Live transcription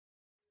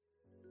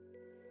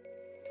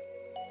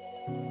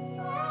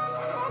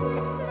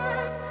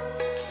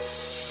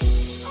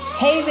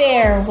Hey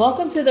there,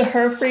 welcome to the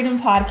Her Freedom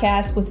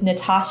Podcast with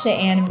Natasha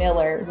Ann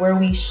Miller, where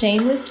we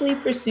shamelessly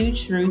pursue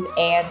truth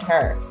and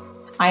her.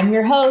 I'm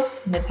your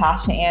host,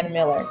 Natasha Ann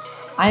Miller.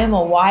 I am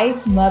a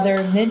wife,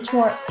 mother,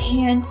 mentor,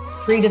 and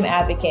freedom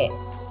advocate.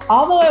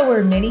 Although I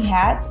wear many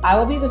hats, I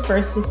will be the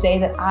first to say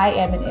that I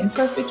am an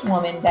imperfect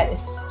woman that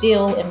is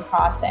still in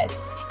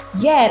process.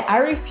 Yet, I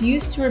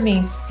refuse to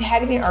remain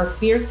stagnant or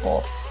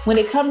fearful when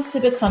it comes to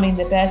becoming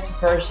the best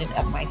version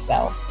of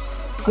myself.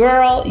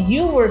 Girl,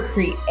 you were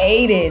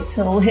created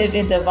to live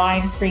in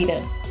divine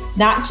freedom,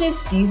 not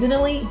just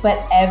seasonally,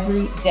 but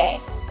every day.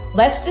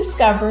 Let's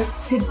discover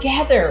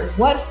together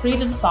what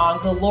freedom song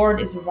the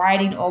Lord is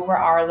writing over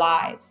our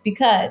lives,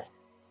 because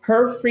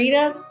her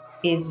freedom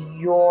is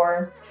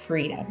your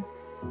freedom.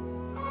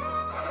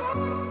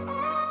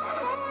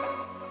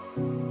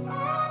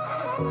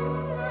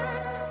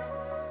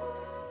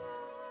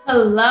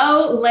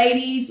 Hello,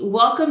 ladies.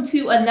 Welcome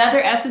to another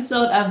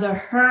episode of the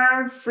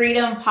Her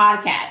Freedom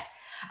Podcast,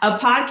 a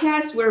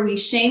podcast where we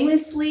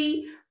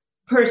shamelessly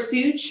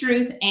pursue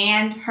truth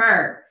and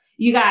her.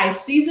 You guys,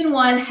 season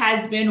 1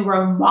 has been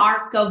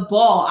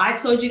remarkable. I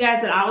told you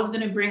guys that I was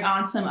going to bring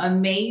on some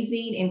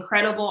amazing,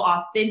 incredible,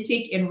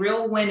 authentic, and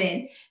real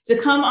women to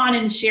come on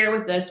and share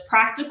with us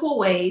practical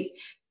ways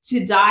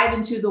to dive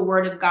into the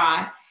Word of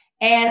God.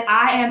 And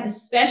I am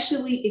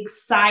especially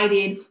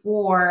excited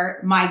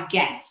for my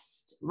guest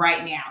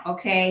right now.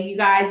 Okay, you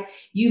guys,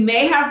 you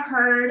may have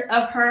heard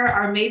of her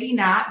or maybe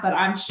not, but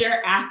I'm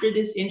sure after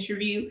this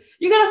interview,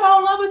 you're going to fall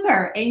in love with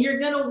her and you're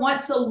going to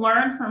want to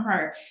learn from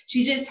her.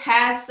 She just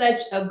has such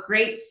a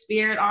great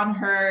spirit on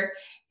her,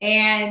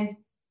 and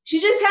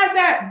she just has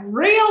that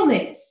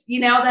realness,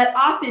 that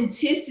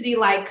authenticity,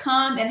 like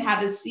come and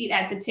have a seat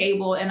at the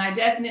table. And I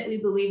definitely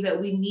believe that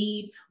we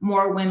need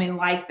more women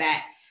like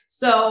that.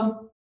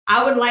 So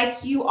I would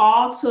like you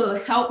all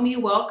to help me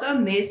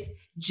welcome Miss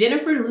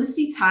Jennifer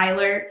Lucy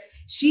Tyler.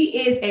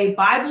 She is a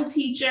Bible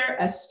teacher,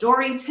 a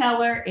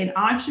storyteller, an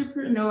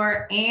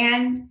entrepreneur,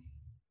 and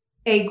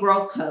a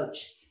growth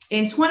coach.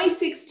 In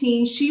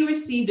 2016, she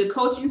received a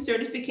coaching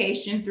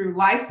certification through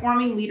Life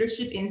Forming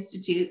Leadership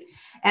Institute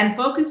and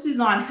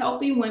focuses on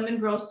helping women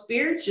grow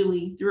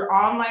spiritually through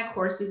online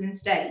courses and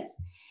studies.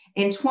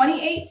 In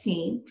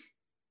 2018,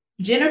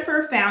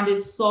 Jennifer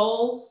founded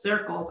Soul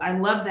Circles. I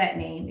love that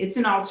name. It's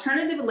an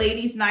alternative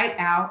ladies' night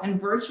out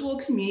and virtual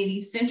community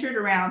centered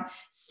around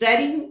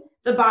studying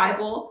the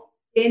Bible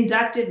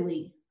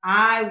inductively.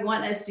 I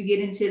want us to get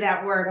into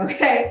that word,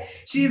 okay?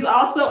 She's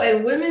also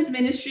a women's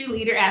ministry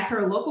leader at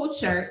her local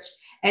church,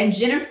 and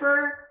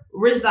Jennifer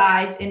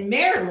resides in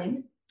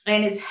Maryland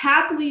and is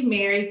happily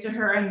married to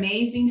her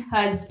amazing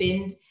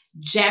husband,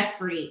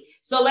 Jeffrey.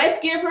 So let's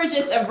give her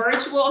just a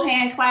virtual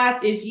hand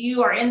clap. If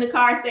you are in the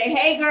car, say,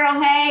 hey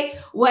girl, hey,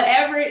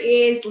 whatever it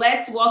is.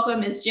 Let's welcome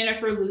Miss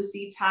Jennifer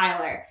Lucy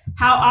Tyler.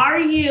 How are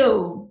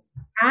you?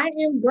 I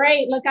am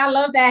great. Look, I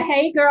love that.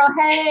 Hey girl,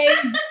 hey.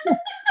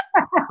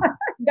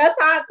 That's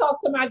how I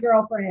talk to my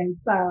girlfriend.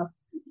 So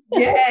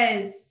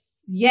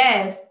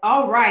yes.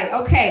 All right.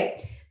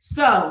 Okay.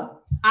 So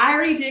I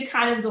already did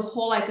kind of the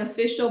whole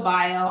official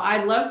bio.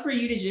 I'd love for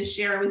you to just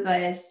share with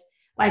us,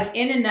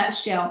 in a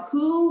nutshell,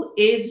 who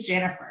is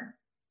Jennifer?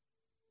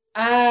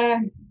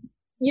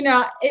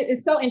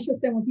 It's so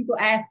interesting when people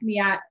ask me.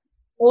 I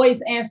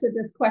always answer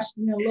this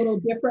question a little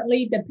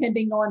differently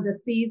depending on the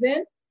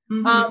season.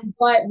 Mm-hmm.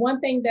 But one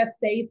thing that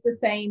stays the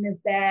same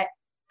is that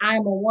I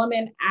am a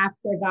woman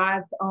after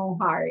God's own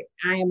heart.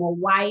 I am a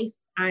wife.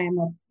 I am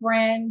a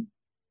friend.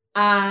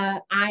 I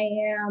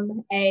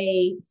am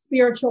a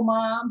spiritual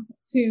mom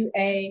to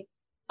a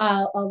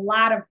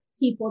lot of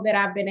people that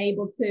I've been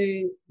able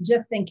to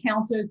just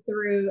encounter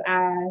through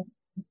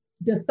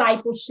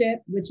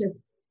discipleship, which is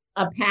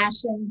a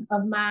passion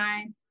of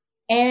mine.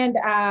 And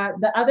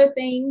the other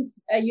things,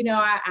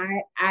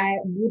 I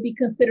will be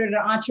considered an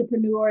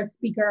entrepreneur,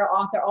 speaker,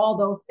 author, all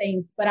those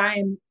things. But I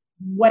am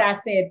what I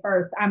said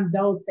first. I'm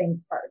those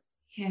things first.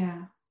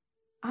 Yeah.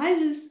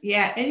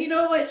 And you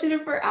know what,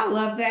 Jennifer, I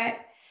love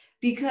that,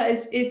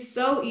 because it's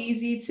so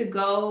easy to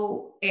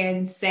go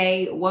and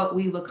say what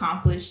we've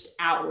accomplished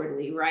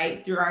outwardly,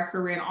 right? Through our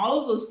career. And all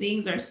of those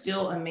things are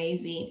still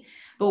amazing.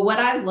 But what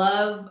I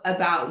love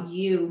about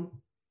you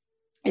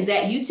is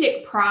that you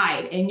take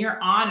pride and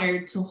you're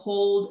honored to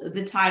hold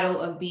the title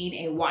of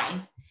being a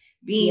wife,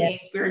 being a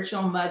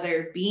spiritual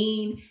mother,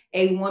 being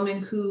a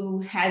woman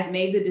who has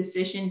made the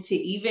decision to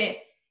even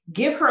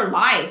give her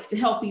life to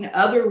helping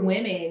other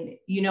women,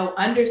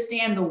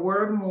 understand the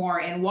word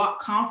more and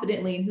walk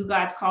confidently in who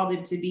God's called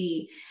them to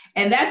be.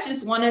 And that's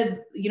just one of,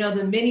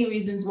 the many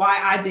reasons why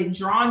I've been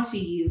drawn to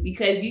you,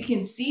 because you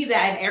can see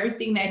that in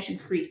everything that you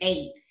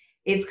create.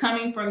 It's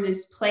coming from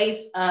this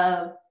place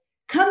of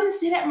come and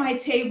sit at my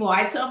table.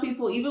 I tell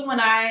people, even when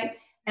I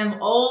am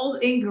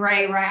old and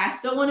gray, right, I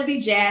still want to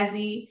be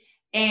jazzy.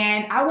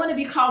 And I want to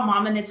be called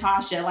Mama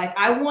Natasha.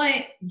 I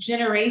want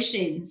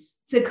generations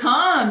to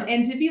come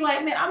and to be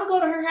like, man, I'm going to go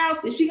to her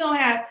house because she's going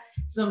to have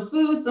some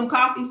food, some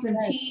coffee, some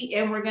tea,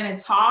 and we're going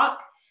to talk.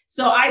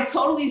 So I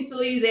totally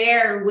feel you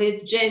there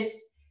with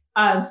just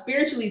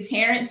spiritually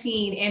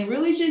parenting and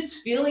really just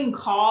feeling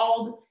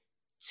called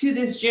to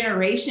this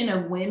generation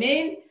of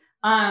women.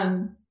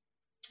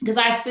 Because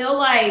I feel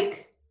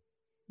like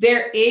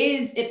there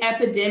is an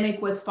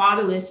epidemic with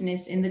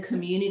fatherlessness in the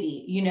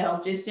community,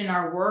 just in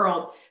our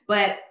world.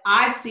 But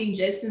I've seen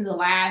just in the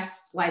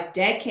last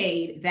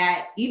decade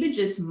that even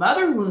just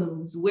mother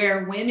wounds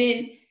where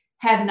women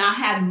have not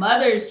had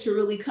mothers to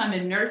really come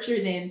and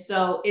nurture them.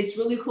 So it's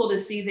really cool to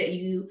see that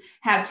you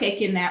have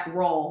taken that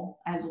role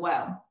as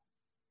well.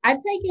 I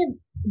take it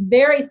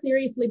very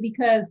seriously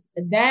because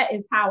that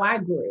is how I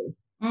grew.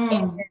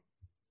 And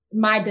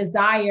my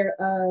desire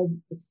of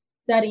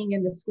studying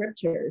in the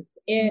scriptures.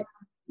 It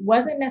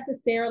wasn't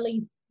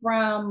necessarily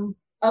from,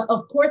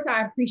 of course,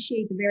 I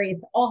appreciate the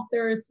various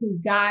authors who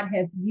God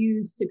has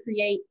used to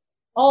create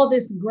all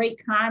this great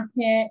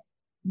content,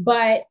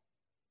 but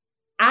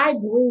I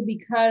grew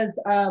because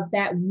of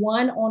that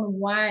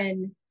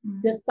one-on-one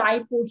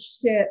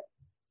discipleship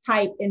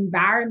type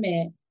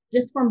environment,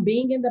 just from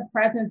being in the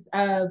presence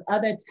of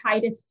other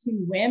Titus 2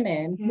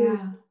 women who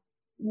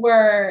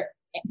were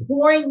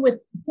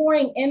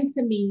pouring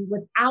into me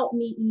without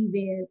me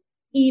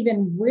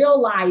even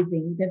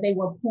realizing that they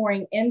were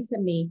pouring into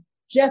me,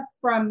 just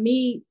from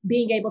me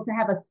being able to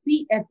have a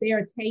seat at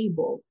their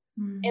table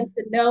and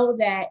to know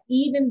that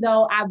even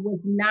though I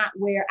was not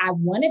where I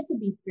wanted to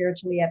be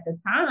spiritually at the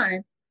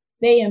time,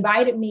 they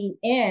invited me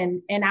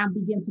in and I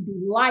began to do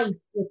life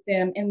with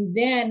them. And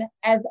then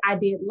as I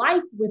did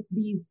life with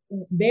these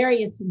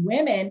various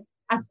women,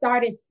 I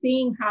started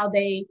seeing how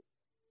they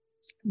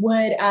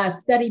would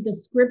study the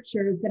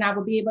scriptures, and I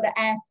would be able to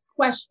ask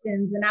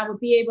questions, and I would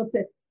be able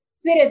to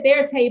sit at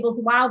their tables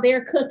while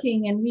they're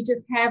cooking, and we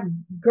just have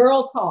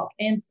girl talk.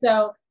 And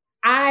so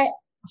I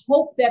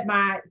hope that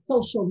my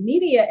social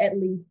media at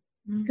least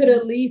could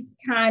at least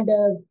kind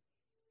of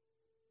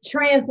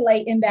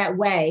translate in that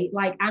way.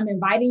 Like, I'm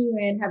inviting you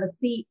in, have a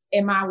seat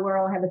in my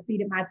world, have a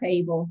seat at my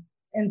table.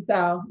 And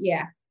so,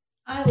 yeah.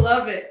 I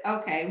love it.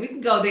 Okay. We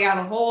can go down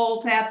a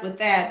whole path with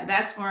that, but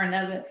that's for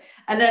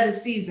another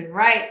season,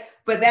 right?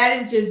 But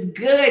that is just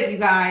good, you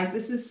guys.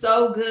 This is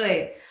so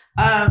good.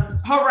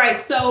 All right.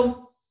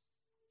 So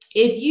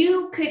if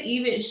you could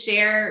even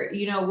share,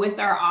 with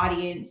our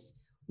audience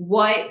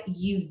what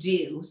you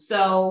do.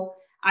 So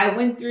I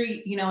went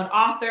through, an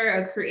author,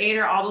 a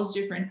creator, all those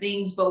different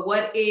things, but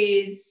what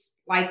is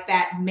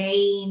that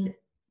main,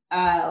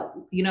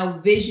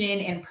 vision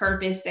and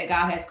purpose that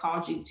God has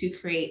called you to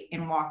create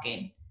and walk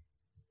in?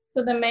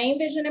 So the main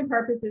vision and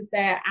purpose is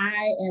that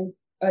I am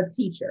a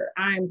teacher.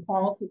 I'm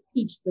called to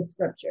teach the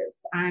scriptures.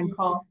 I'm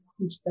called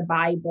to teach the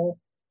Bible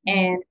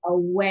in a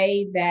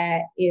way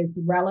that is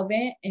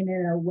relevant and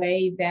in a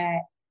way that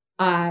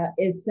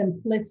is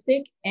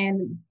simplistic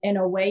and in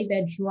a way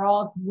that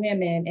draws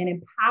women and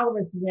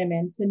empowers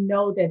women to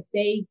know that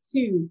they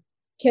too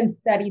can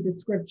study the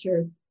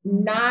scriptures,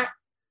 not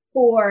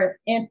for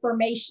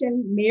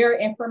information, mere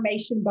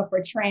information, but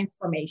for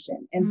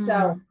transformation. And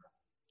so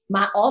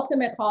my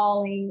ultimate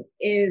calling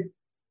is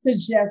to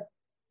just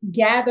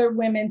gather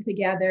women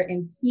together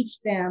and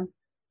teach them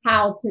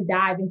how to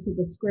dive into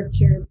the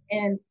scriptures,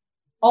 and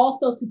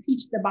also to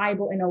teach the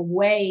Bible in a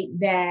way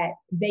that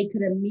they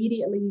could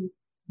immediately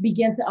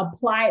begin to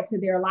apply it to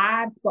their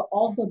lives, but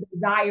also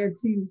desire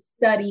to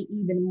study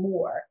even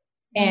more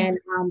and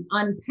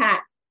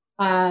unpack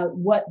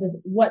what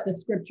the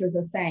scriptures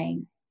are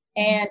saying.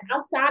 And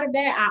outside of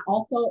that, I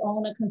also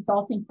own a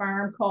consulting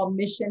firm called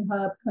Mission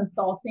Hub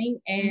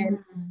Consulting. And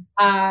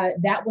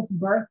that was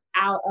birthed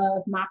out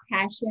of my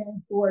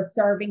passion for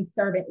serving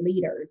servant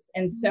leaders.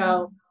 And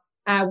so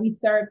we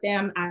serve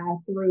them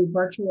through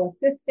virtual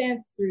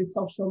assistance, through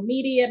social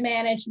media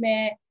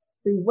management,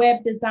 through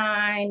web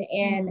design.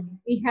 And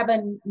we have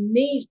a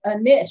niche, I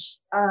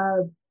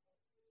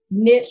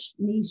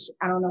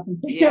don't know if I'm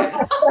saying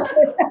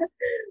it.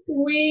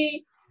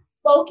 We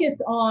focus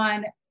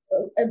on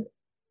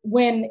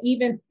when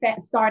even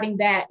starting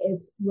that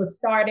was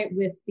started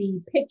with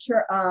the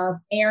picture of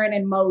Aaron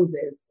and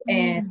Moses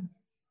and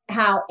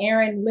how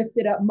Aaron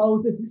lifted up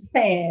Moses'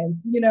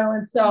 hands,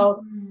 and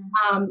so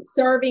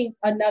serving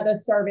another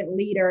servant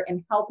leader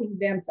and helping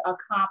them to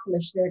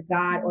accomplish their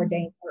God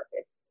ordained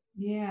purpose.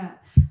 Yeah.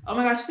 Oh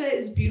my gosh, that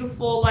is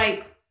beautiful.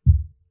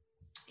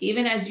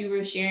 Even as you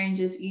were sharing,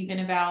 just even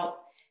about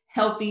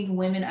helping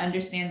women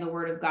understand the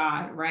word of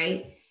God,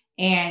 right?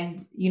 And,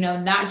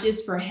 not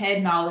just for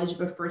head knowledge,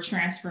 but for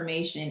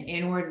transformation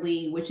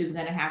inwardly, which is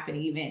going to happen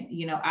even,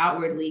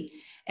 outwardly.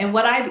 And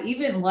what I've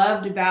even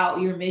loved about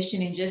your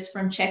mission, and just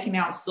from checking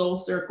out Soul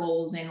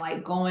Circles and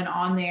going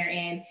on there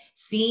and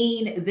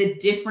seeing the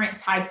different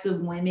types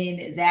of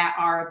women that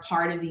are a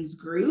part of these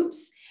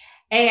groups.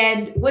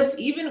 And what's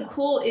even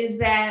cool is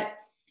that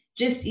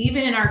just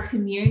even in our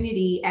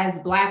community as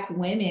Black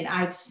women,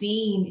 I've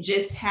seen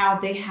just how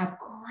they have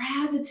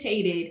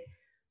gravitated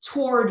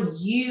toward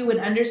you and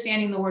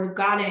understanding the word of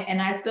God.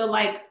 And I feel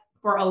like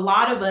for a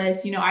lot of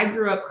us, I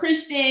grew up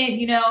Christian,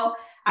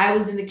 I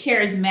was in the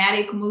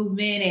charismatic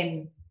movement,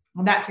 and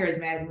not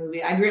charismatic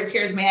movement. I grew up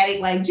charismatic,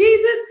 like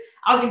Jesus.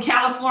 I was in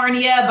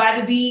California by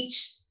the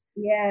beach,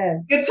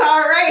 Yes.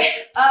 Guitar,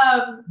 right?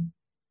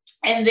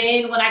 And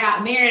then when I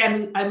got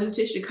married, I moved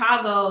to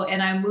Chicago,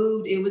 and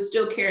it was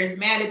still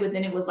charismatic, but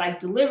then it was like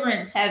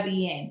deliverance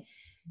heavy and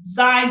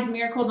signs,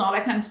 miracles, and all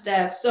that kind of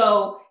stuff.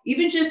 So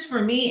even just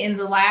for me in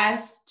the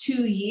last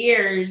 2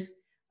 years,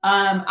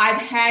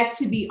 I've had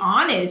to be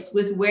honest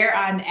with where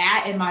I'm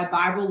at in my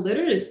Bible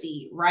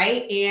literacy,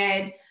 right?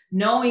 And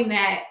knowing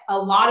that a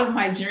lot of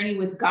my journey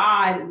with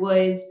God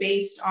was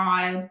based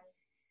on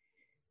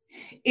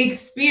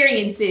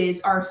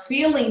experiences or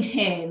feeling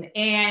him.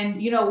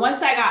 And,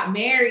 once I got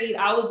married,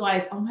 I was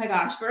like, oh my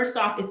gosh, first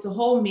off, it's a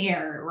whole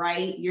mirror,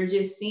 right? You're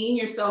just seeing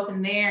yourself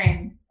in there,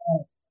 and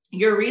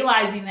you're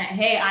realizing that,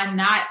 hey, I'm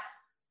not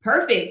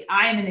perfect.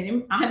 I'm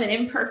an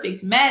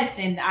imperfect mess,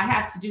 and I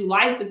have to do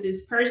life with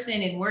this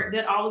person and work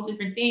at all those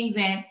different things.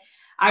 And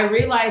I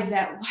realized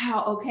that,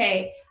 wow,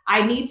 okay,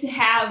 I need to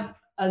have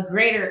a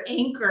greater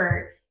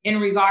anchor in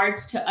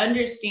regards to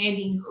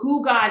understanding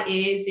who God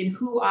is and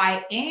who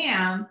I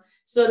am,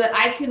 so that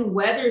I can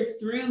weather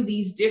through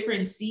these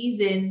different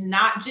seasons,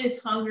 not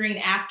just hungering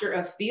after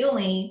a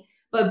feeling,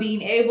 but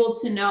being able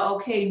to know,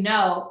 okay,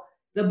 no,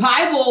 the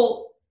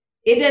Bible,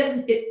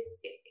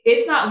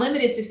 it's not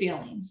limited to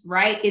feelings,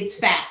 right? It's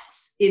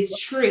facts, it's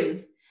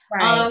truth.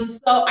 Right.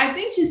 So I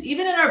think just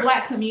even in our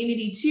Black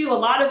community too, a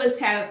lot of us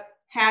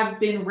have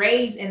been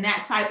raised in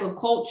that type of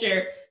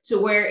culture, to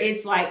where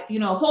it's like,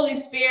 Holy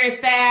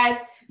Spirit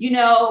fast, you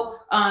go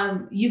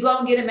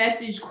and get a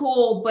message,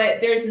 cool, but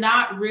there's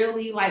not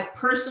really like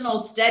personal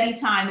study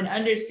time and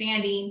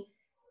understanding,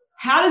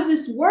 how does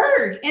this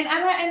work?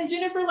 And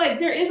Jennifer, like,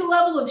 there is a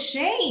level of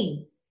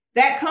shame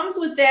that comes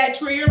with that,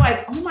 to where you're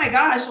like, oh my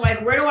gosh,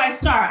 like, where do I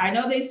start? I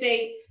know they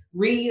say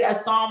read a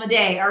psalm a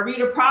day or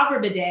read a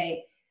proverb a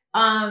day.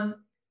 And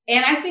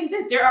I think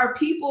that there are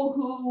people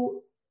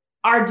who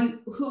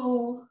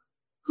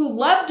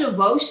love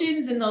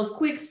devotions and those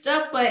quick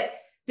stuff, but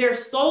their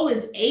soul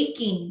is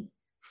aching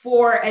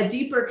for a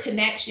deeper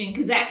connection,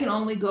 because that can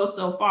only go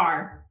so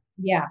far.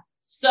 Yeah.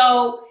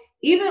 So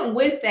even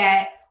with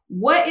that,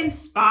 what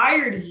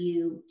inspired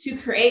you to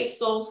create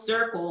Soul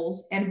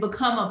Circles and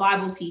become a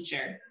Bible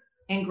teacher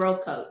and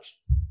growth coach?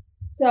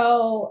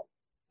 So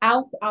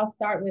I'll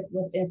start with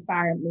what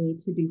inspired me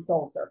to do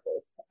Soul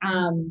Circles.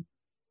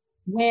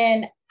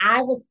 When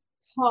I was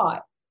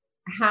taught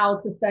how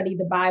to study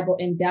the Bible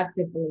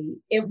inductively,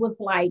 it was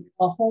like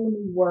a whole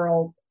new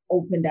world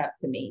opened up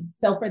to me.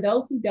 So for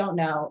those who don't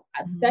know,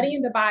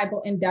 studying the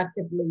Bible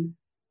inductively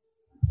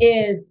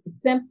is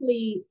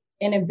simply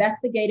an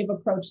investigative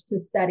approach to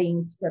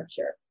studying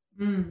scripture.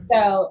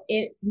 So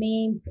it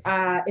means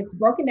it's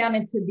broken down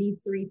into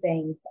these three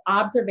things: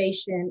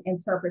 observation,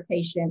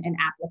 interpretation, and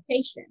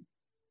application.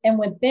 And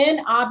within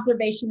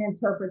observation,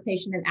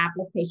 interpretation, and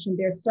application,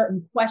 there's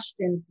certain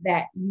questions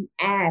that you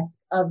ask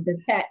of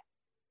the text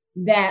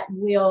that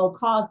will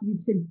cause you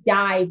to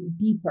dive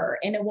deeper,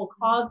 and it will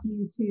cause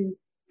you to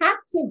have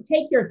to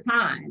take your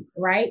time,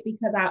 right?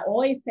 Because I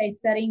always say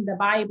studying the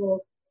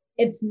Bible,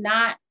 it's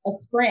not a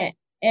sprint,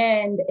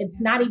 and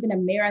it's not even a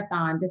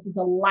marathon. This is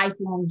a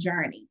lifelong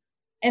journey.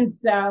 And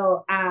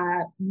so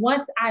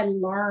once I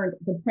learned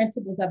the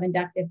principles of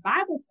inductive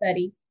Bible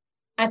study,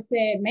 I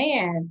said,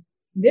 man,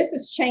 this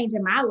is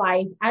changing my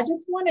life. I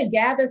just want to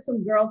gather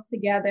some girls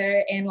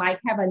together and like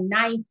have a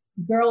nice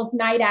girls'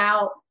 night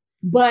out,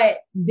 but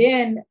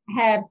then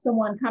have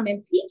someone come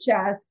and teach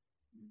us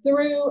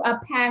through a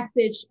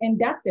passage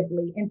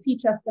inductively and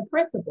teach us the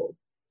principles.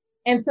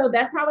 And so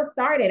that's how it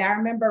started. I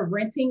remember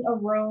renting a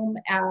room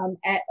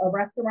at a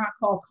restaurant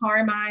called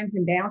Carmine's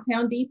in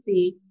downtown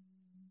DC.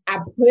 I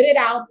put it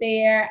out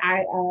there.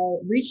 I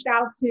reached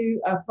out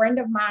to a friend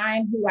of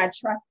mine who I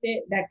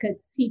trusted that could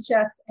teach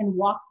us and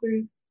walk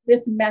through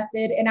this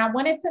method. And I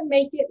wanted to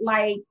make it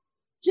like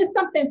just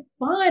something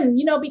fun,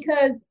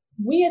 because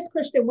we as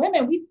Christian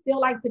women, we still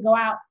like to go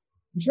out,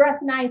 dress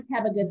nice,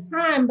 have a good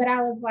time. But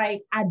I was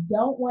like, I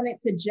don't want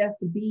it to just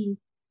be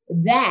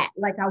that.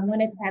 Like, I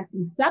wanted to have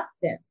some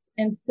substance.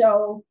 And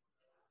so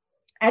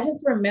I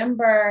just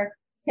remember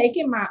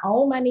taking my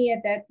own money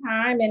at that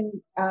time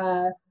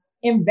and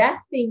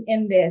investing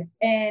in this.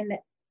 And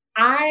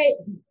I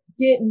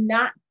did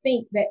not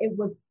think that it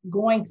was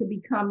going to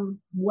become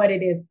what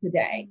it is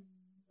today,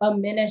 a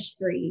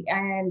ministry.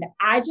 And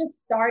I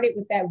just started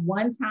with that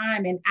one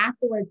time. And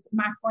afterwards,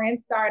 my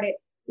friends started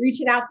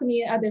reaching out to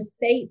me in other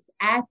states,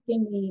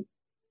 asking me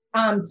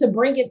to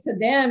bring it to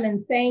them and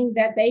saying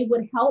that they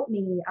would help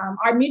me.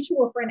 Our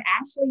mutual friend,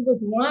 Ashley,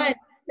 was one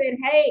who said,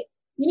 hey,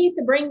 you need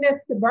to bring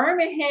this to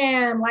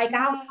Birmingham. Like,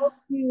 I'll help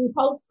you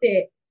post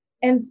it.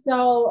 And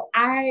so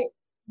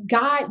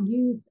God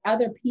used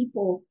other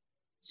people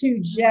to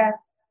just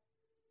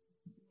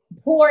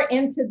pour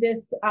into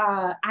this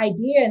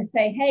idea and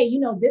say, hey,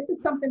 this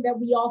is something that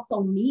we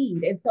also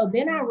need. And so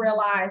then I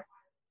realized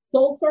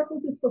Soul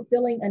Circles is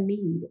fulfilling a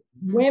need.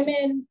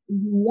 Women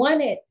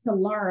wanted to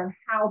learn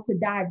how to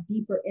dive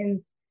deeper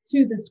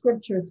into the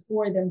scriptures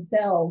for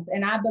themselves.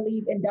 And I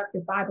believe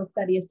inductive Bible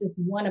study is just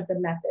one of the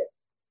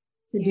methods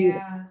to do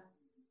that.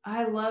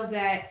 I love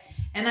that.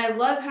 And I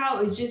love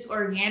how it just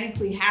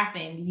organically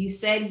happened. You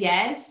said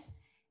yes.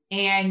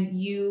 and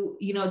you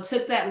know,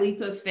 took that leap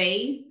of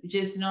faith,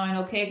 just knowing,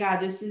 okay, God,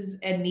 this is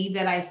a need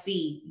that I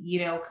see,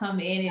 you know, come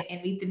in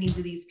and meet the needs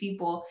of these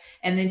people.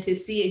 And then to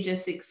see it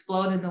just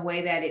explode in the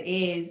way that it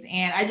is.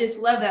 And I just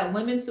love that,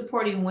 women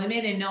supporting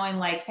women and knowing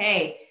like,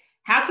 hey,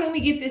 how can we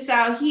get this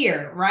out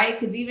here? Right.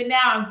 Because even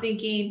now I'm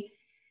thinking,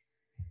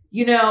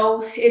 you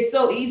know, it's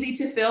so easy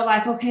to feel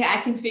like, okay, I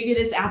can figure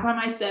this out by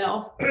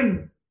myself.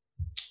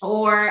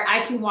 Or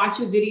I can watch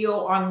a video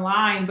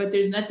online, but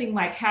there's nothing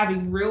like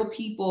having real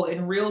people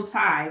in real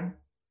time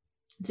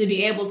to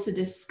be able to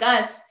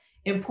discuss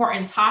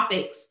important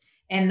topics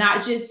and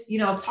not just, you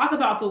know, talk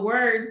about the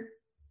word,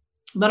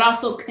 but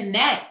also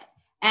connect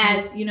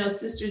as, you know,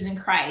 sisters in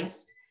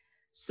Christ.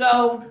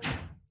 So,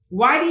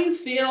 why do you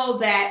feel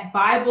that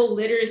Bible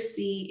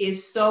literacy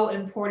is so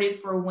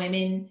important for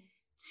women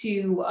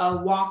to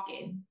walk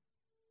in?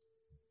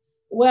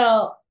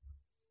 Well,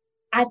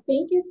 I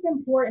think it's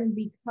important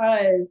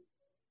because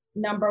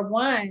number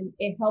one,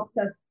 it helps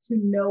us to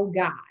know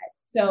God.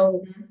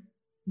 So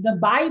the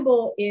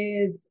Bible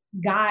is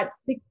God's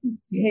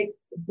 66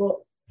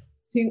 books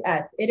to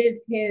us. It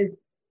is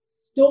his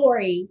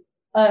story.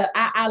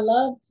 I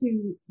love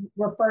to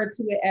refer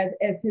to it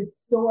as his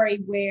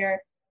story,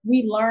 where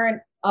we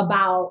learn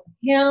about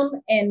him,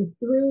 and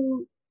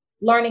through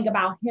learning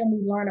about him,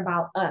 we learn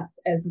about us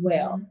as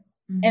well.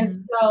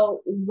 And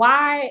so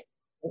why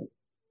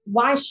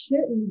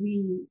shouldn't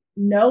we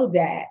know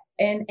that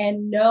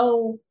and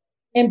know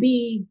and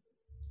be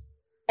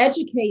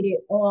educated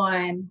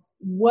on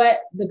what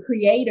the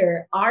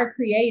creator, our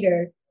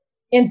creator,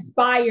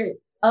 inspired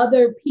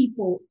other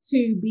people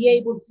to be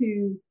able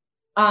to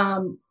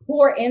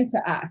pour into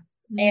us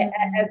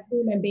as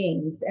human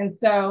beings. And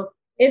so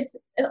it's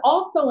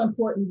also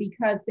important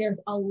because there's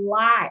a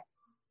lot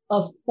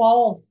of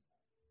false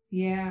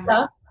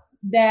stuff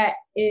that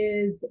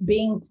is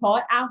being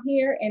taught out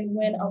here. And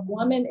when a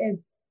woman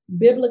is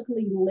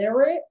biblically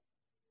literate,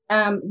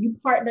 you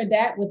partner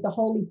that with the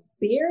Holy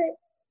Spirit,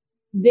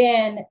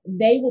 then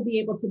they will be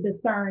able to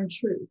discern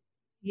truth.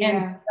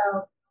 And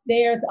so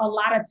there's a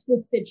lot of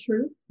twisted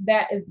truth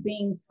that is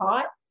being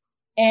taught,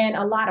 and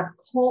a lot of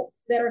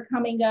cults that are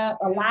coming up,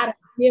 a lot of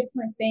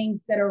different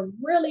things that are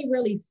really,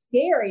 really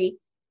scary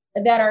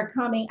that are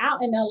coming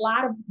out. And a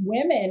lot of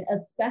women,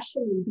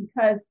 especially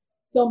because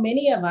so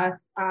many of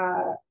us,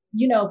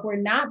 you know, if we're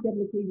not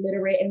biblically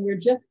literate and we're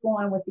just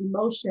going with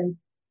emotions,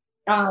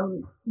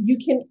 you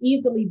can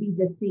easily be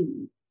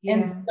deceived.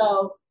 And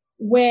so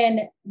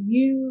when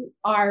you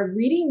are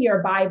reading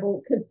your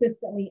Bible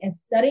consistently and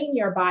studying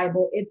your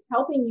Bible, it's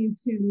helping you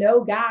to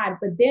know God,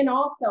 but then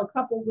also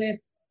coupled with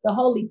the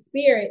Holy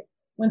Spirit,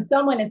 when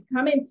someone is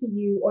coming to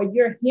you or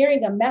you're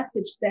hearing a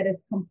message that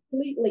is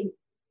completely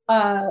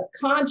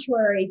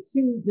contrary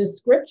to the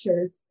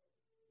scriptures,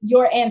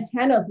 your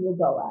antennas will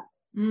go up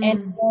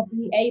and you'll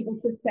be able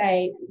to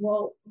say,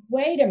 well,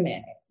 wait a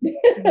minute.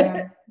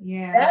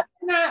 That's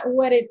not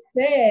what it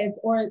says,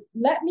 or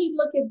let me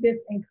look at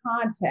this in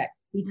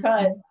context,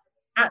 because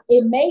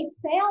it may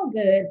sound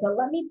good, but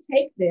let me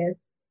take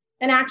this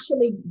and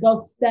actually go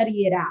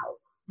study it out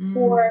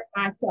for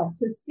myself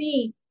to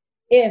see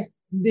if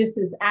this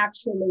is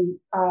actually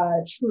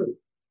true.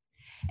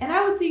 And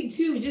I would think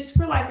too, just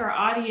for like our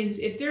audience,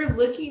 if they're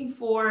looking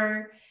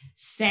for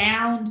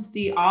sound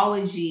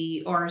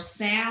theology or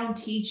sound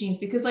teachings,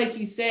 because like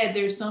you said,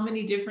 there's so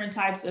many different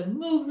types of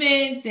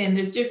movements and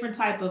there's different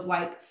type of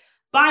like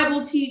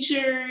Bible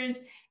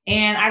teachers.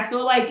 And I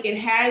feel like it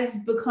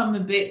has become a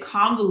bit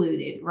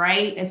convoluted,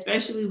 right?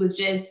 Especially with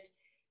just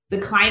the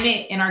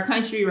climate in our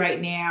country right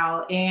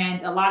now.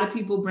 And a lot of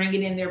people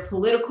bringing in their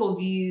political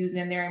views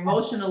and their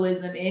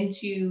emotionalism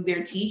into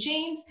their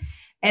teachings.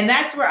 And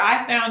that's where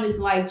I found is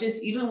like,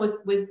 just even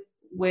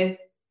with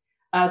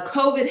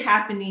COVID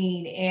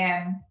happening,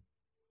 and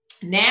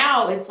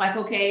now it's like,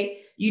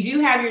 okay, you do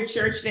have your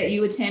church that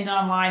you attend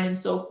online and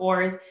so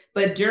forth,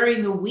 but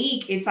during the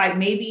week, it's like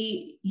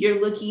maybe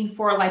you're looking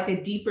for like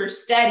a deeper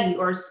study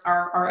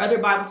or other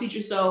Bible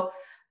teachers. So,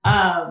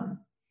 and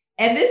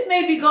this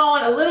may be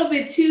going a little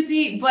bit too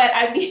deep, but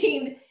I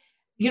mean,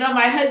 you know,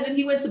 my husband,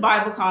 he went to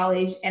Bible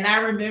college, and I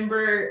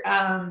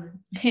remember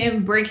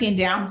him breaking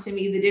down to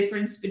me the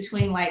difference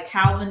between like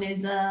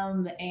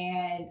Calvinism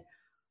and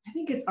I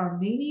think it's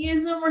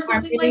Arminianism or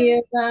something like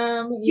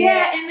that.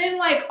 Yeah. And then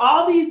like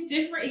all these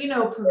different, you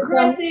know,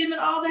 progressive and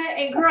all that.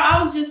 And girl,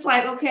 I was just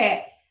like,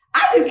 okay,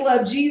 I just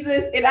love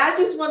Jesus and I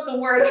just want the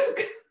word of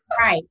God.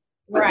 Right.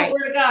 The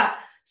word of God.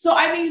 So,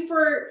 I mean,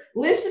 for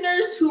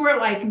listeners who are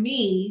like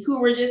me,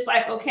 who were just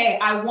like, okay,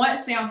 I want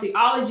sound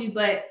theology,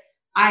 but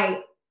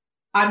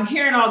I'm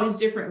hearing all these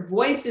different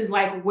voices.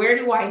 Like, where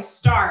do I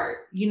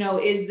start? You know,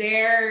 is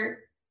there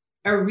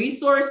a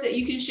resource that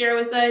you can share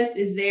with us?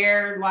 Is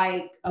there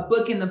like a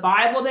book in the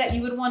Bible that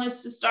you would want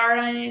us to start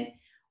on?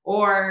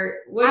 Or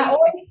what? I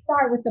always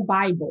start with the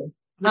Bible.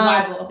 The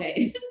Bible,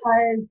 okay.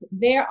 Because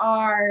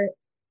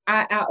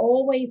I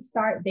always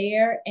start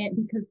there, and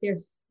because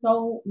there's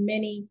so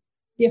many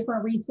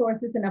different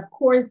resources. And of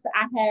course,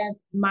 I have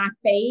my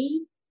fave.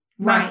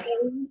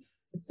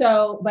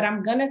 So, but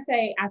I'm going to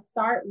say I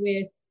start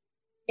with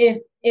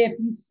if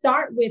you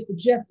start with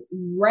just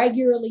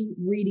regularly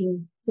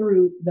reading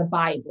through the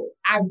Bible,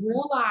 I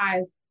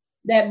realize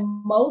that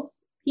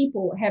most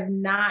people have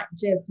not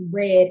just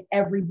read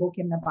every book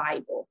in the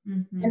Bible.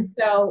 Mm-hmm. And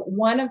so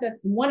one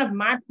of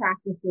my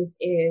practices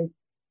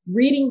is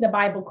reading the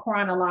Bible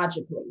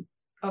chronologically.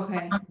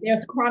 Okay.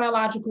 There's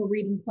chronological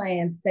reading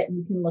plans that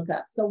you can look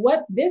up. So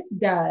what this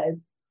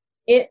does,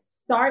 it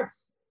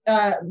starts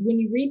when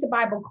you read the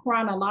Bible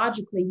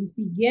chronologically, you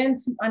begin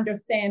to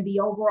understand the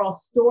overall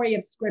story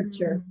of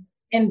Scripture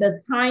and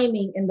the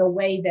timing and the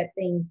way that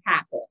things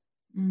happen.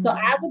 So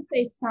I would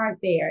say start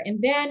there. And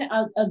then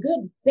a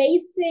good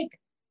basic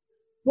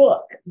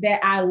book that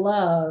I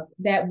love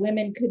that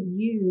women could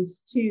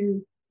use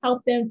to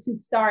help them to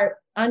start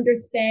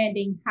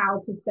understanding how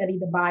to study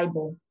the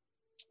Bible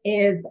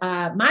is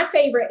my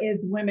favorite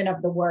is Women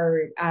of the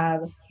Word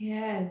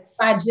yes.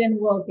 by Jen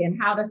Wilkin,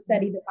 How to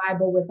Study the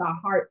Bible with Our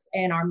Hearts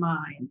and Our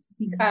Minds,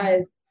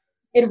 because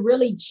it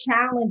really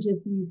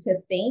challenges you to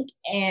think.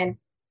 And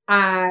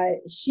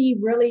she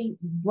really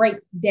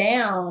breaks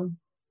down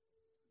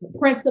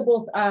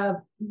principles of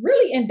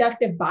really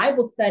inductive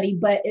Bible study,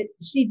 but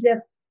she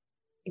just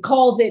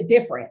calls it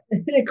different.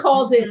 It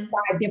calls it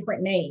by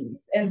different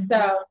names. And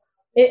so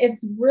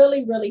it's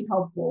really, really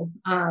helpful.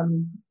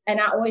 And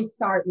I always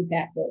start with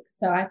that book.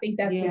 So I think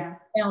that's a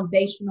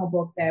foundational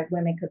book that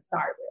women could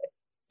start with.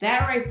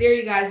 That right there,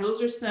 you guys,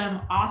 those are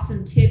some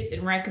awesome tips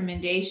and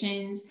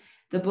recommendations.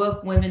 The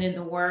book Women in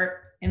the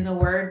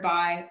Word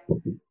by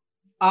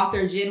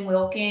author Jen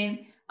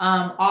Wilkin.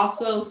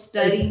 Also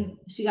studying,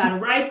 she got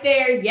it right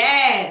there.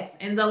 Yes.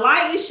 And the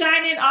light is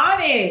shining on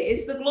it.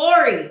 It's the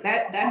glory.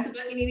 That's the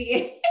book you need to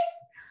get.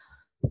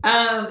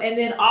 And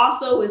then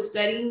also with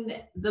studying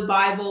the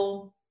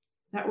Bible,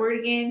 that word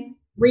again?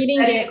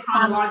 Reading it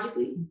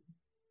chronologically.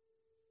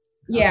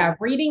 Yeah, okay.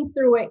 Reading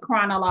through it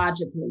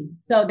chronologically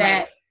so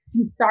that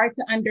you start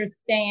to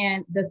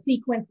understand the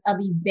sequence of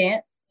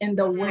events and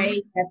the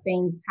way that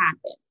things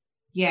happen.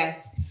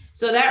 Yes.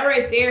 So that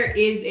right there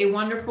is a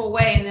wonderful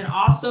way. And then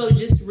also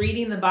just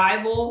reading the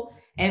Bible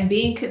and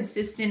being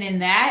consistent in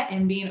that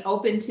and being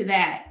open to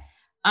that.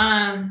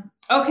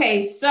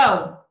 Okay.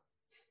 So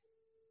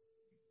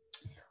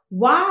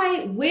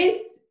why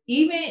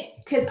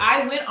because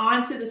I went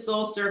on to the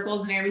Soul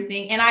Circles and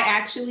everything, and I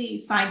actually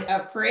signed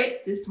up for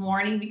it this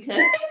morning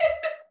because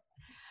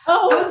I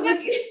was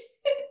looking,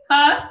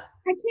 I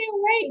can't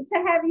wait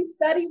to have you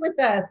study with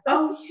us.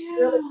 That's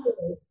really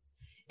cool.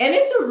 And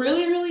it's a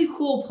really, really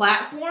cool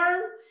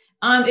platform.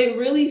 It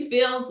really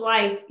feels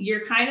like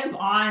you're kind of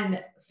on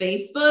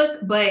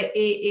Facebook, but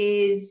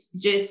it's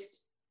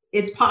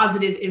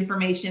positive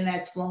information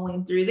that's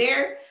flowing through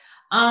there.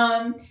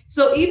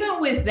 So even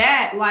with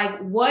that, like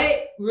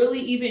what really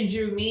even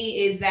drew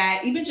me is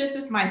that even just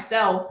with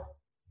myself,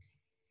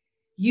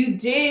 you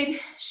did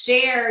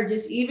share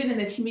just even in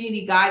the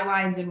community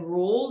guidelines and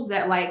rules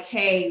that like,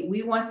 hey,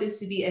 we want this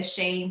to be a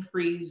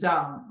shame-free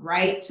zone,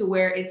 right? To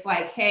where it's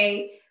like,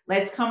 hey,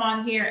 let's come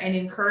on here and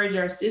encourage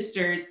our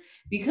sisters,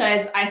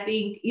 because I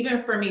think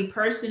even for me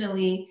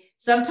personally,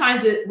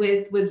 sometimes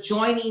with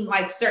joining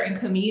like certain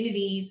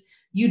communities,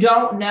 you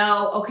don't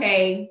know,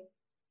 okay,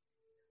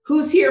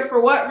 who's here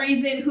for what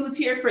reason, who's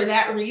here for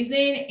that reason.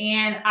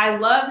 And I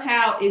love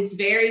how it's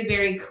very,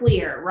 very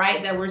clear,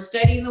 right? That we're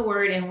studying the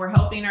word and we're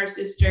helping our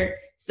sister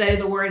study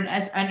the word and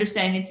us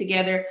understanding it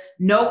together.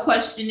 No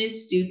question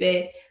is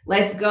stupid.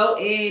 Let's go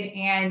in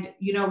and,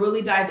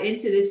 really dive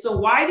into this. So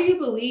why do you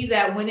believe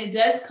that when it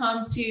does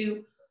come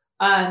to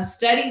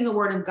studying the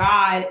word of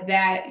God,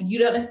 that you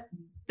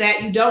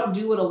don't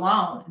do it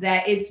alone,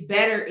 that it's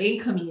better in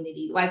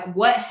community? Like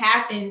what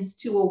happens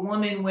to a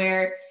woman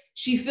where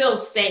she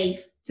feels safe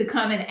to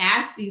come and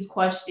ask these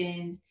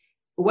questions,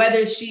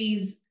 whether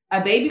she's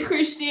a baby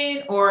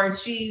Christian or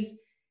she's,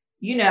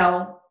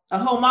 a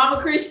whole mama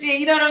Christian,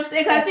 you know what I'm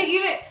saying? I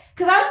think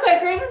because I was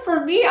like, even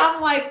for me, I'm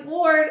like,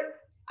 Lord,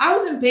 I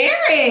was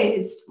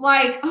embarrassed.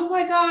 Like, oh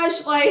my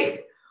gosh,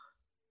 like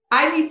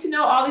I need to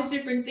know all these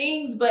different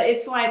things. But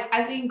it's like,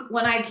 I think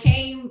when I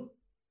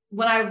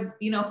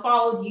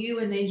followed you,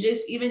 and then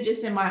just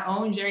in my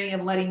own journey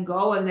of letting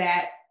go of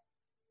that,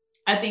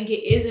 I think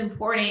it is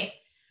important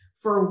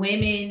for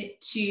women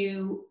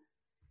to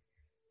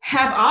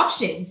have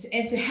options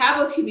and to have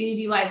a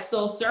community like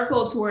Soul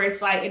Circle, to where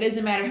it's like, it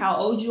doesn't matter how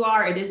old you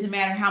are. It doesn't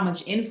matter how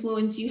much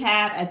influence you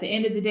have. At the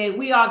end of the day,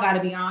 we all got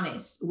to be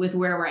honest with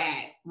where we're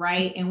at,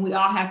 right? And we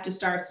all have to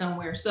start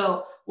somewhere.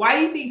 So why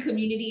do you think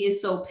community is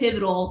so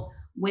pivotal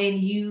when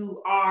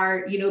you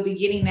are,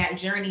 beginning that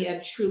journey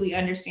of truly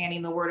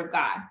understanding the word of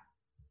God?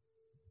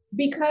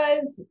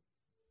 Because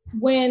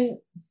when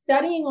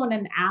studying on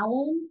an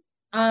island,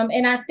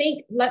 and I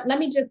think, let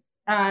me just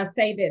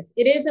say this,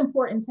 it is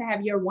important to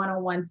have your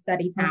one-on-one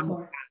study time with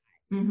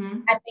God. Mm-hmm.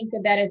 I think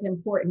that is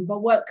important.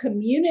 But what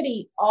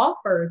community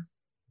offers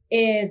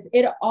is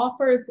it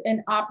offers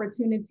an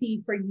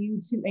opportunity for you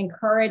to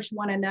encourage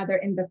one another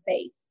in the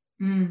faith.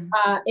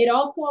 It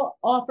also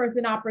offers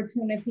an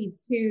opportunity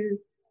to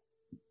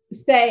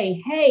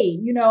say, hey,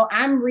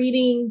 I'm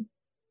reading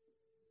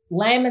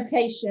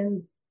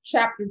Lamentations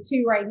chapter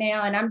 2 right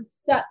now and I'm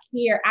stuck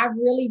here. I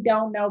really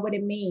don't know what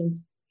it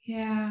means.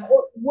 Yeah.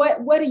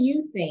 What do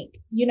you think?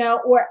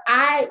 Or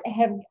I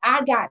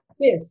got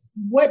this.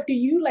 What do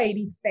you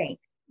ladies think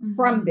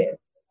from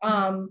this?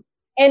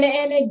 And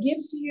it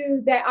gives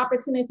you that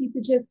opportunity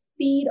to just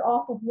feed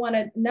off of one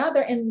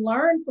another and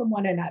learn from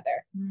one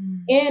another.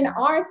 In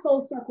our Soul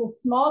Circle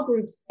small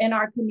groups in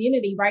our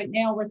community right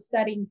now, we're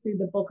studying through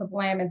the book of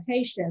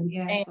Lamentations.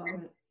 Yeah,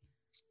 and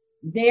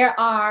there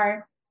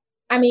are,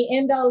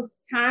 in those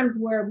times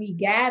where we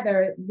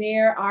gather,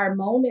 there are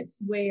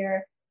moments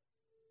where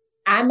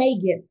I may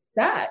get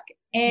stuck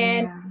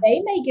and they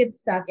may get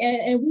stuck,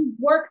 and we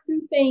work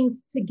through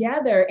things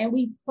together and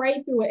we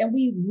pray through it and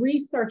we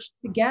research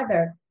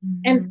together.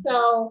 And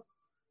so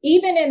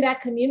even in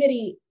that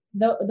community,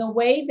 the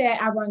way that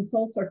I run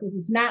Soul Circles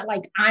is not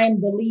like I'm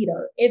the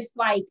leader. It's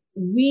like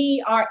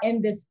we are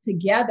in this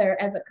together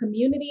as a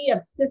community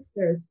of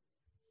sisters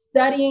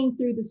studying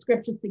through the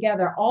scriptures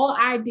together. All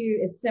I do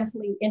is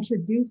simply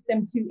introduce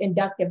them to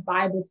inductive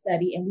Bible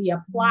study and we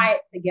apply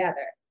it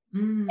together.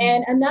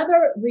 And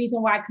another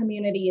reason why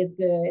community is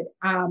good,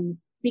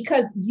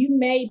 because you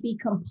may be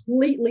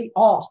completely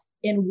off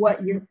in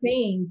what you're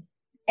seeing,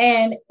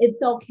 and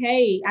it's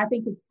okay. I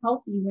think it's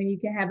healthy when you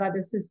can have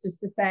other sisters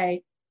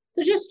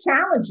to just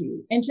challenge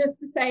you and just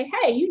to say,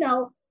 hey,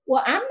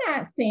 well, I'm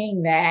not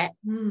seeing that.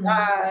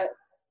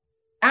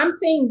 I'm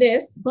seeing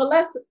this, but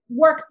let's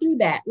work through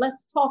that.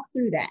 Let's talk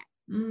through that.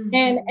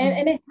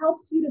 And it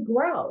helps you to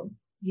grow.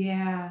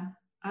 Yeah,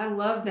 I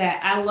love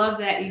that. I love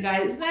that, you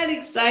guys. Isn't that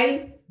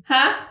exciting?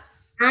 Huh?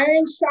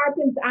 Iron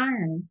sharpens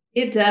iron.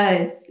 It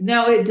does.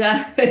 No, it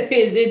does.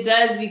 It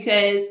does,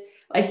 because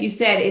like you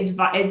said,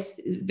 it's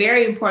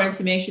very important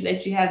to make sure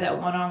that you have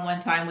that one-on-one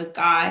time with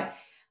God.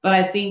 But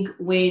I think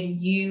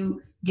when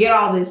you get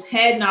all this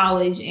head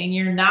knowledge and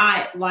you're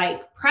not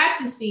like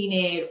practicing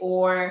it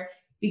or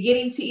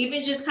beginning to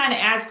even just kind of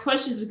ask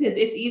questions, because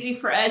it's easy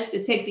for us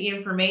to take the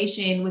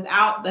information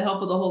without the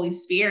help of the Holy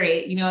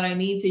Spirit, you know what I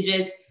mean, to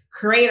just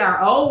create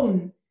our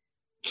own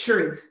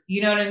truth.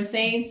 You know what I'm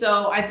saying?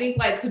 So I think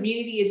like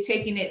community is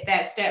taking it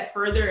that step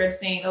further of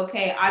saying,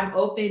 okay, I'm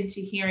open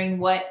to hearing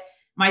what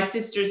my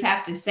sisters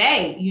have to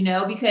say,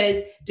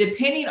 because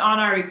depending on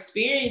our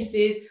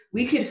experiences,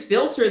 we could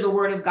filter the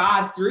word of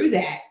God through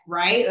that,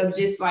 right? Of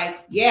just like,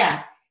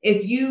 yeah,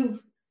 if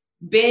you've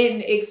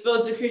been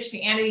exposed to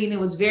Christianity and it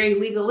was very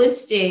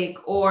legalistic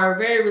or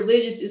very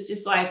religious, it's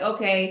just like,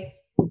 okay,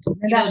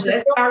 does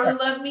God really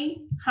love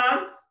me?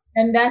 Huh?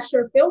 And that's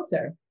your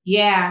filter.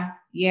 Yeah.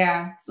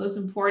 So it's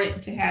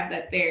important to have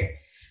that there.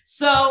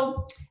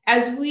 So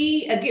as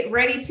we get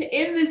ready to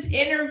end this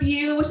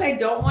interview, which I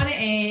don't want to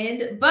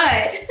end,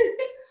 but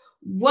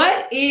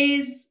what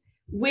is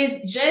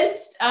with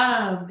just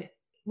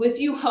with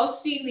you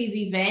hosting these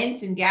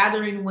events and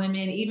gathering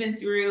women, even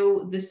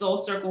through the Soul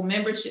Circle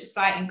membership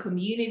site and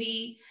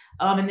community,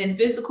 and then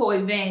physical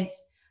events,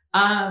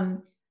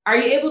 are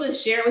you able to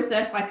share with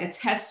us like a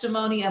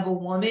testimony of a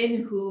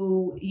woman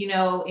who,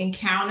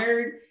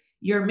 encountered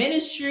your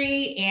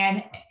ministry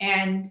and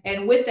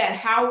with that,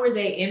 how were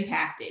they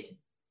impacted?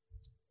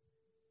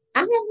 I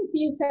have a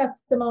few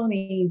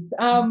testimonies,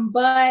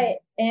 but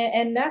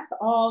that's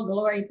all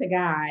glory to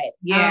God.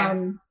 Yeah.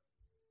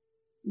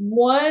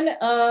 One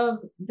of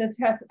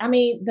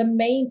the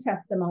main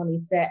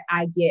testimonies that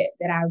I get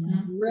that I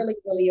really,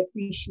 really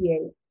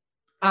appreciate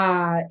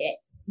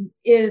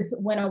is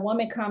when a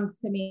woman comes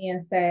to me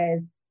and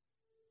says,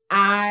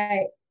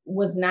 I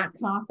was not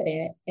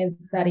confident in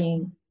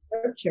studying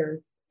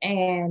scriptures,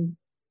 and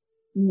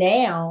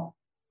now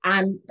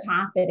I'm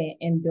confident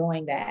in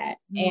doing that.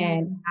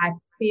 And I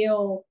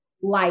feel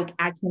like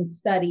I can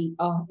study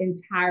an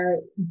entire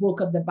book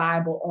of the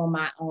Bible on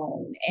my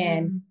own.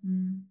 And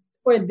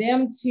for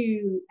them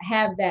to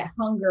have that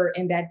hunger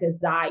and that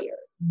desire,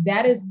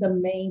 that is the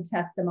main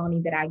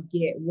testimony that I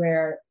get,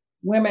 where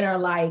women are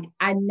like,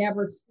 I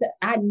never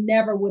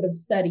would have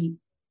studied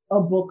a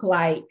book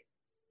like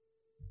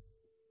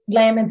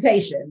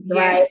Lamentations,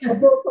 right? A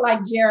book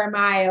like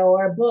Jeremiah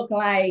or a book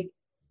like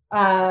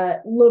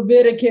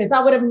Leviticus.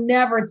 I would have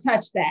never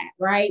touched that,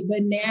 right?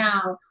 But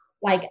now,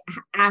 like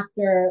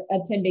after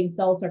attending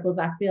Soul Circles,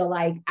 I feel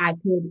like I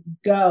could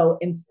go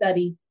and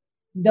study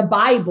the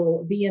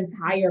Bible, the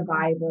entire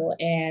Bible,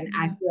 and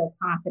I feel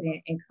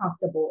confident and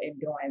comfortable in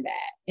doing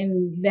that.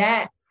 And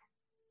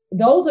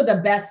those are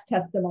the best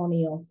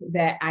testimonials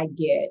that I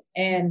get.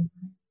 And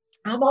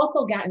I've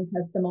also gotten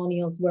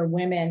testimonials where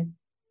women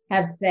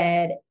have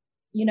said,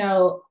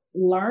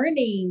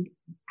 learning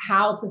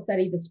how to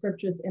study the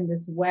scriptures in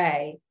this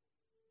way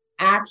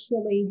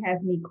actually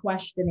has me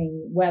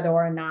questioning whether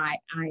or not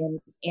I am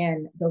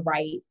in the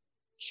right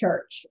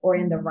church or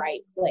in the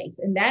right place.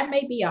 And that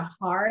may be a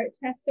hard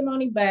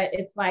testimony, but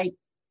it's like,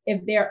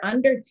 if they're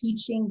under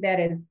teaching that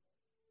is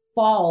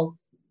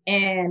false,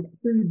 and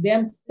through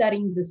them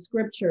studying the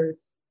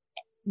scriptures,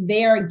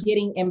 they're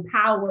getting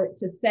empowered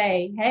to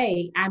say,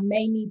 hey, I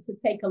may need to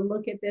take a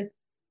look at this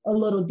a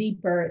little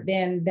deeper,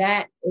 then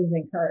that is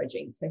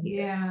encouraging to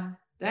hear. Yeah,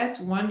 that's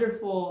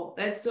wonderful.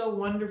 That's so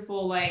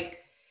wonderful. Like,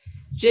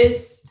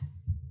 just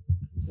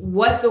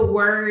what the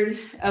word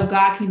of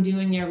God can do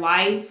in your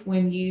life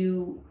when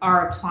you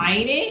are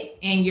applying it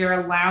and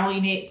you're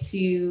allowing it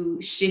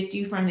to shift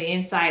you from the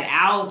inside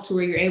out to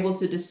where you're able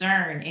to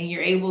discern and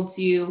you're able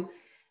to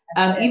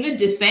even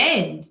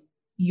defend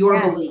your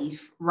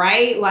belief,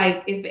 right?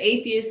 Like if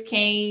atheists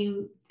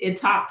came and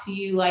talked to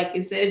you, like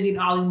instead of being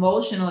all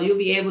emotional, you'll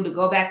be able to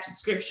go back to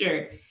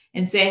scripture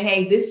and say,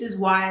 hey, this is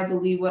why I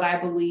believe what I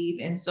believe,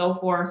 and so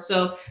forth.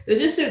 So there's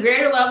just a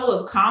greater level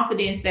of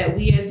confidence that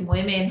we as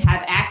women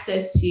have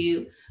access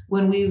to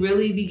when we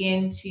really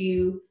begin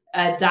to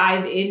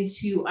dive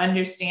into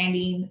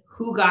understanding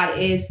who God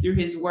is through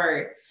his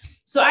word.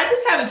 So I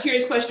just have a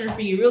curious question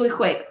for you really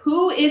quick.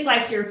 Who is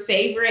like your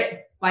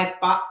favorite, like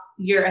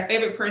your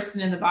favorite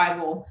person in the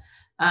Bible?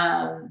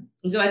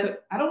 Is there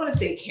like, I don't want to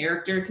say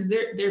character because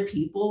they're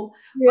people,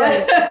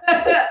 but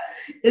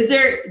is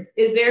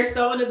there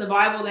someone in the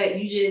Bible that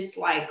you just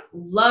like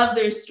love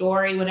their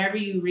story? Whenever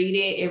you read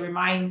it, it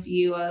reminds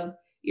you of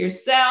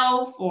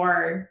yourself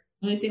or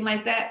anything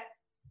like that?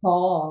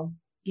 Paul.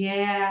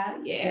 Yeah.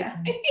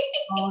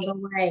 All the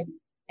way.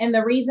 And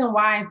the reason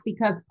why is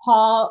because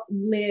Paul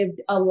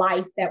lived a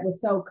life that was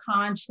so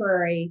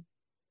contrary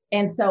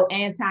and so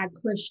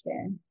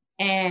anti-Christian,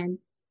 and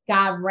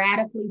God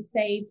radically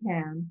saved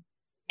him.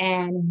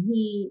 And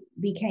he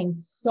became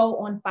so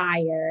on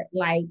fire,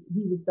 like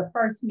he was the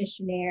first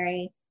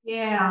missionary.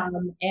 Yeah.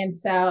 And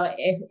so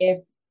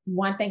if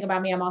one thing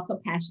about me, I'm also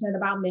passionate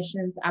about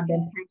missions. I've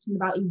been passionate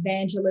about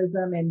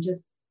evangelism and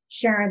just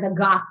sharing the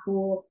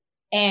gospel.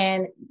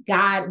 And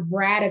God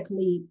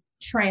radically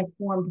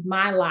transformed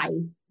my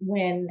life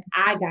when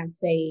I got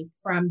saved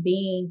from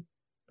being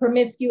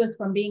promiscuous,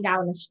 from being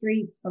out in the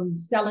streets, from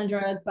selling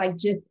drugs, like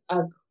just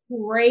a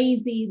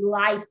crazy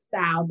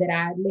lifestyle that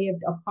I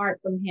lived apart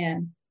from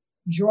him,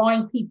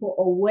 drawing people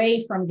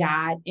away from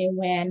God. And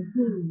when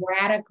he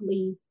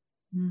radically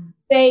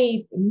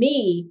saved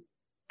me,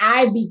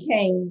 I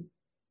became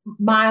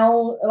my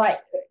own,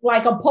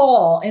 like a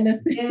Paul in a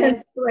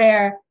sense,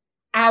 where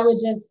I would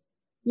just,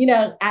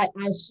 I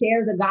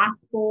share the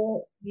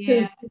gospel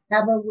to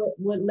whoever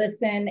would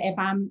listen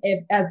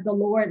if as the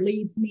Lord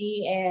leads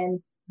me, and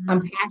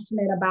I'm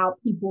passionate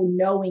about people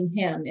knowing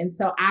him. And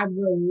so I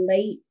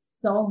relate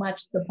so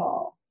much to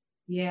Paul.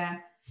 Yeah.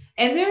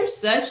 And there's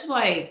such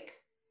like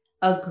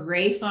a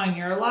grace on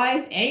your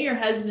life and your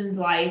husband's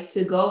life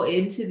to go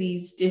into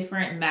these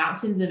different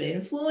mountains of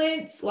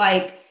influence,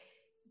 like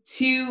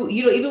to,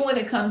 even when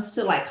it comes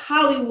to like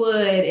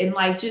Hollywood and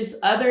like just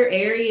other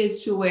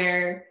areas to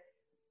where,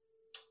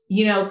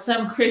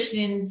 some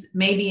Christians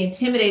may be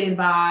intimidated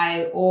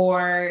by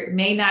or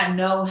may not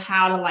know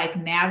how to like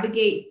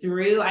navigate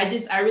through.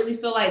 I really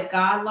feel like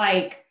God,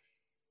 like,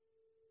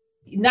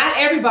 not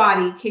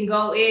everybody can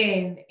go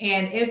in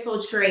and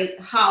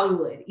infiltrate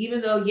Hollywood, even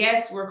though,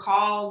 yes, we're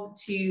called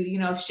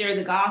to, share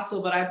the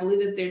gospel, but I believe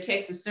that there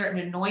takes a certain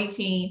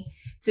anointing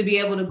to be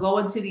able to go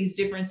into these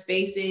different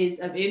spaces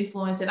of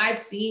influence. And I've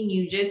seen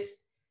you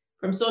just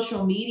from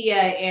social media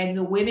and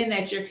the women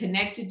that you're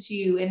connected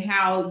to and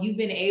how you've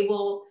been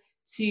able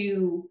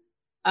to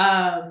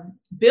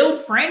build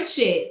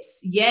friendships,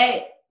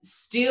 yet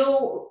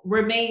still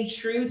remain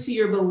true to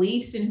your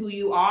beliefs and who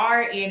you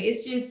are. And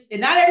it's just, and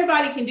not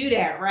everybody can do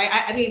that, right?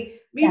 I mean,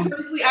 me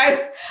personally,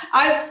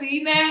 I've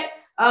seen that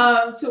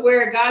to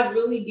where God's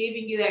really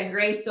giving you that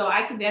grace. So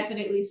I can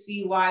definitely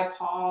see why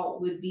Paul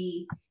would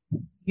be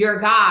your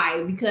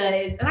guy,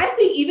 because, and I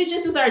think even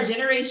just with our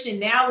generation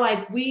now,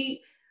 like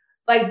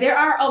there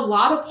are a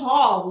lot of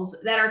Pauls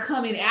that are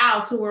coming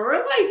out to where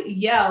we're like,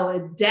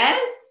 yo, death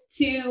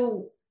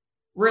to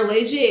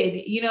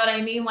religion, you know what I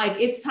mean? Like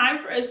it's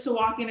time for us to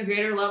walk in a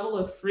greater level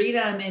of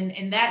freedom.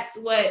 And that's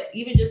what,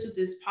 even just with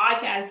this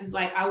podcast, is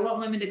like, I want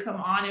women to come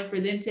on and for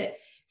them to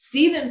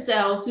see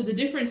themselves through the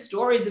different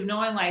stories of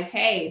knowing like,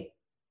 hey,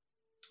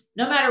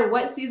 no matter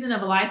what season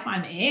of life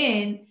I'm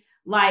in,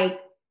 like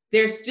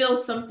there's still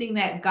something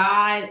that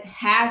God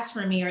has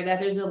for me, or that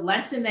there's a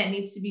lesson that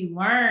needs to be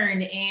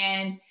learned,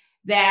 and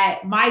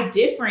that my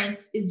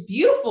difference is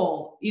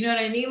beautiful. You know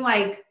what I mean?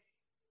 Like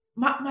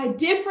my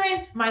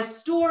difference, my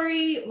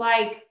story,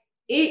 like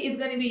it is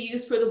going to be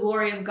used for the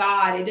glory of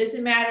God. It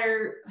doesn't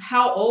matter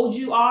how old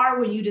you are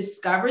when you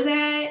discover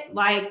that.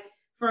 Like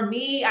for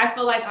me, I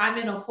feel like I'm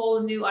in a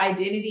whole new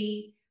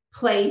identity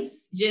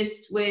place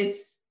just with,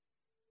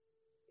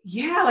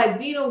 like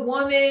being a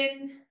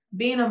woman,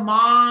 being a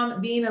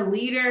mom, being a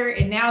leader,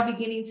 and now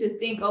beginning to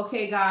think,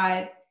 okay,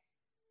 God,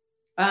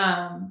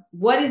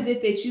 what is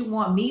it that you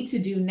want me to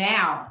do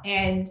now?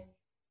 And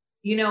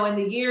in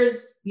the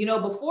years,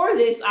 before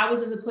this, I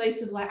was in the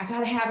place of like, I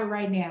got to have it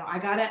right now. I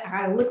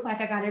gotta look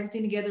like I got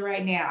everything together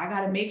right now. I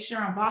got to make sure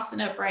I'm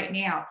bossing up right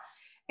now.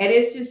 And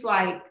it's just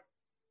like,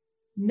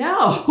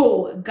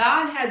 no,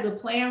 God has a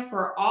plan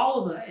for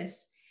all of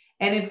us.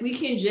 And if we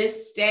can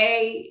just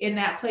stay in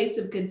that place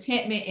of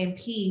contentment and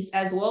peace,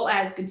 as well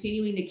as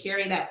continuing to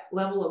carry that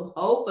level of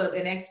hope of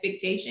an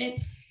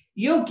expectation,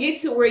 you'll get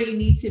to where you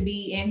need to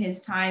be in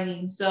his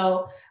timing.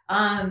 So,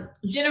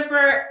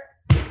 Jennifer,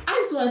 I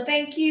just want to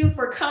thank you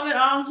for coming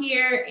on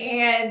here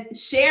and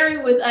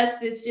sharing with us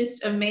this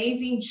just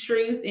amazing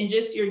truth and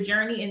just your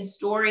journey and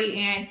story.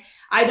 And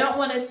I don't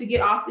want us to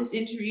get off this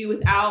interview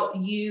without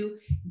you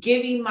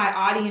giving my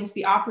audience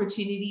the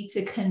opportunity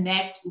to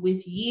connect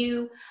with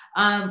you.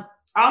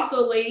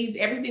 Also, ladies,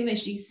 everything that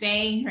she's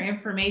saying, her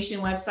information,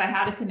 website,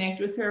 how to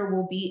connect with her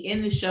will be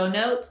in the show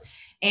notes.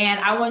 And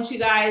I want you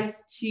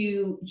guys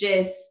to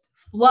just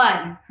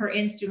flood her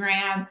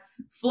Instagram,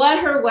 flood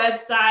her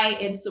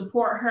website, and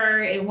support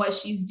her and what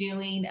she's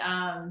doing,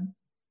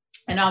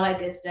 and all that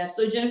good stuff.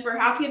 So, Jennifer,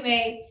 how can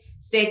they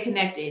stay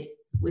connected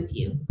with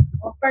you?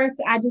 Well,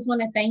 first, I just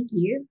want to thank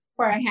you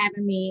for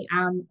having me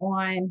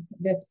on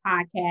this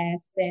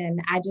podcast.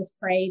 And I just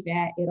pray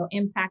that it'll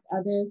impact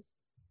others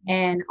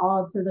and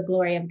all to the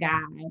glory of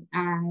God.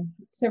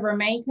 To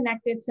remain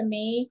connected to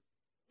me,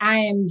 I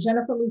am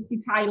Jennifer Lucy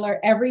Tyler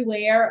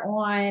everywhere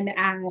on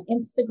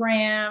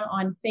Instagram,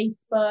 on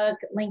Facebook,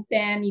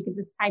 LinkedIn. You can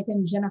just type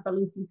in Jennifer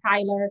Lucy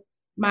Tyler.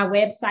 My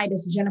website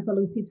is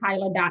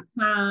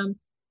jenniferlucytyler.com.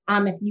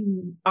 If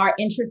you are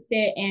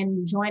interested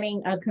in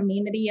joining a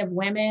community of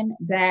women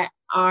that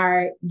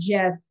are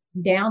just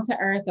down to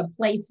earth, a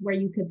place where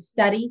you could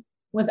study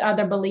with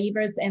other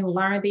believers and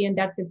learn the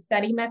inductive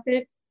study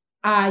method,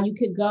 you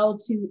could go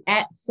to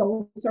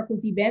 @Soul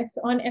Circles Events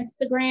on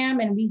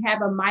Instagram, and we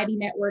have a Mighty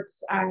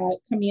Networks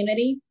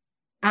community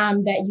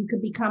that you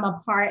could become a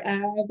part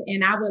of,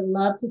 and I would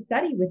love to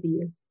study with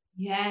you.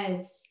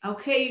 Yes.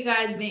 Okay, you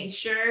guys, make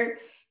sure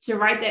to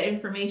write that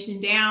information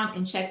down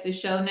and check the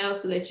show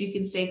notes so that you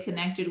can stay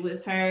connected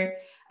with her.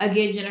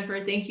 Again, Jennifer,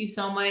 thank you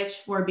so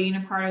much for being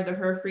a part of the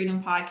Her Freedom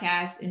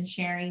podcast and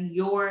sharing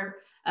your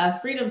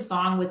freedom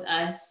song with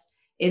us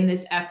in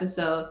this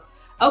episode.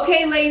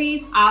 Okay,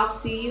 ladies, I'll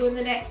see you in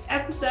the next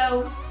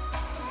episode.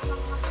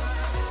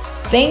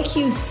 Thank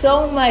you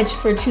so much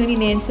for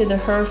tuning in to the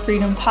Her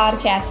Freedom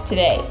podcast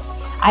today.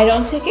 I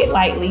don't take it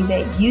lightly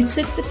that you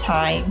took the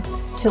time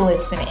to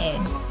listen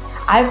in.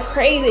 I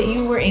pray that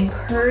you were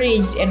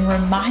encouraged and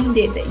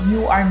reminded that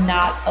you are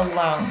not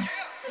alone.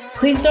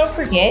 Please don't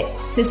forget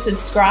to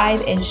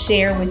subscribe and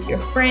share with your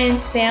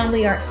friends,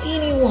 family, or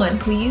anyone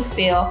who you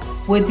feel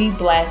would be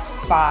blessed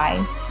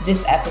by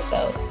this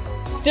episode.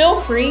 Feel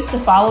free to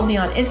follow me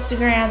on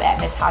Instagram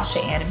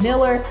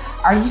 @NatashaAnnMiller,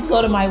 or you can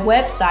go to my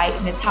website,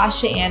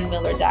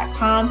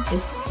 NatashaAnnMiller.com, to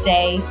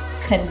stay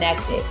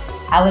connected.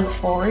 I look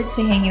forward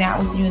to hanging out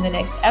with you in the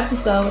next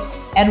episode.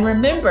 And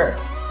remember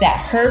that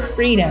her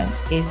freedom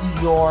is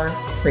your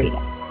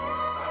freedom.